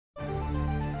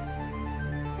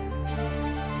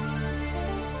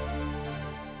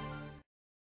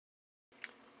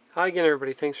Hi again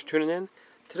everybody, thanks for tuning in.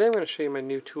 Today I'm going to show you my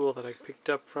new tool that I picked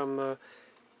up from the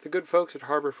good folks at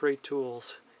Harbor Freight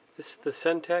Tools. This is the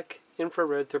Cen-Tech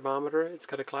Infrared Thermometer. It's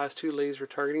got a Class 2 laser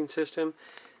targeting system.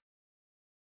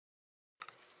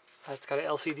 It's got an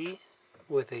LCD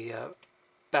with a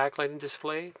backlighting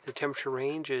display. The temperature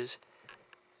range is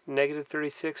negative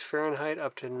 36 Fahrenheit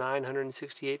up to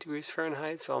 968 degrees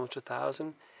Fahrenheit, so almost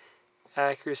 1,000.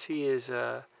 Accuracy is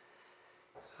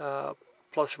plus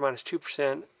or minus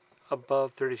 2%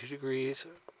 above 32 degrees,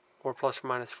 or plus or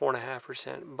minus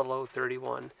 4.5% below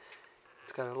 31.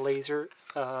 It's got a laser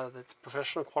that's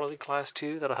professional quality Class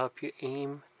 2 that'll help you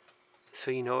aim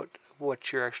so you know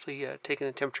what you're actually taking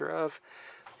the temperature of.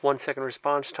 1 second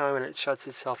response time, and it shuts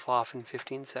itself off in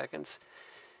 15 seconds.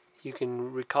 You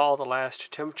can recall the last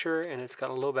temperature, and it's got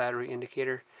a low battery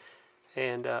indicator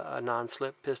and a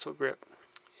non-slip pistol grip.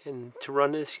 And to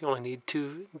run this, you only need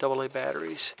 2 AA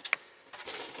batteries.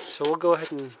 So we'll go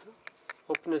ahead and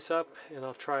open this up, and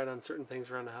I'll try it on certain things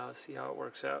around the house, see how it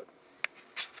works out.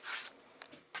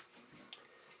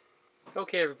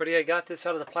 Okay everybody, I got this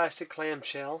out of the plastic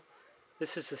clamshell.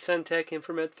 This is the Cen-Tech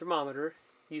Infrared Thermometer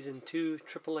using 2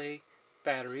 AAA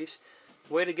batteries.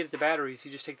 The way to get at the batteries,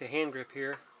 you just take the hand grip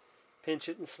here, pinch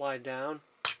it and slide down,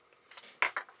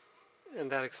 and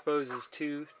that exposes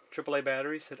 2 AAA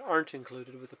batteries that aren't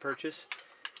included with the purchase.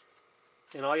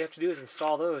 And all you have to do is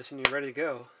install those and you're ready to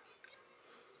go.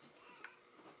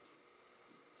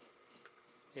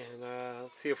 And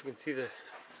let's see if we can see the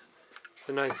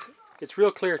nice, it's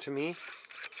real clear to me.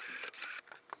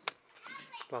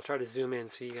 But I'll try to zoom in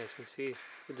so you guys can see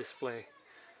the display.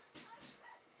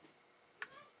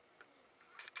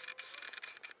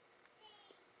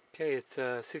 Okay, it's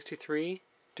 63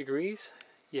 degrees.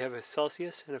 You have a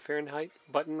Celsius and a Fahrenheit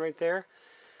button right there.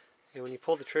 And when you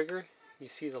pull the trigger, you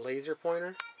see the laser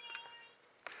pointer.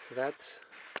 So that's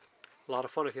a lot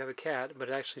of fun if you have a cat, but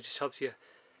it actually just helps you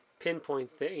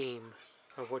pinpoint the aim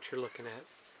of what you're looking at.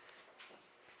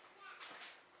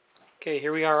 Okay,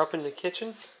 here we are up in the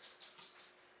kitchen.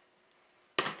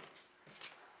 I'm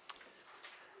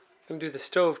going to do the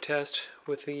stove test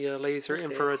with the laser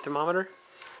infrared thermometer.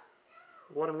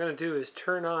 What I'm going to do is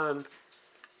turn on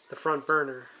the front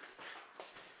burner.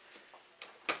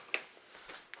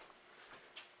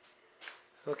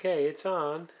 Okay, it's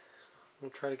on.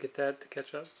 We'll try to get that to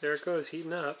catch up. There it goes,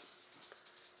 heating up.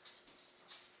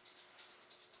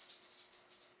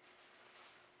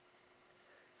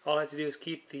 All I have to do is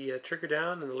keep the trigger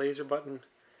down and the laser button,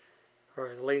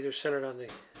 or the laser centered on the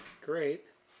grate.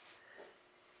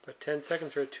 But 10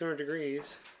 seconds are at 200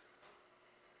 degrees.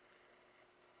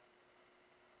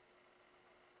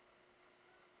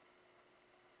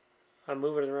 I'm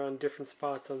moving it around different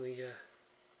spots on the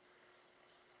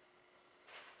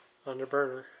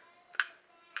burner.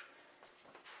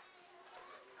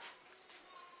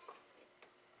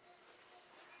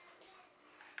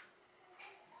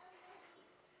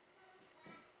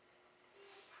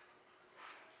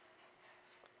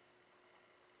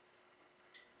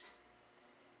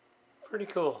 Pretty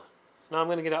cool. Now I'm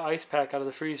going to get an ice pack out of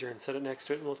the freezer and set it next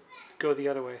to it, and we'll go the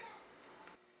other way.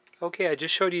 Okay, I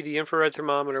just showed you the infrared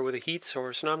thermometer with a heat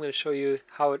source. Now I'm going to show you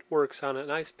how it works on an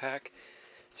ice pack.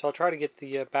 So I'll try to get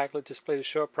the backlit display to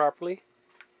show up properly.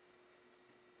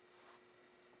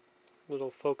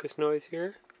 Little focus noise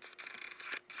here.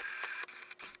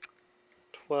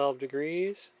 12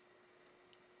 degrees.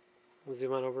 We'll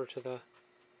zoom on over to the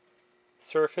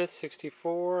surface,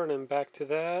 64, and then back to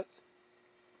that.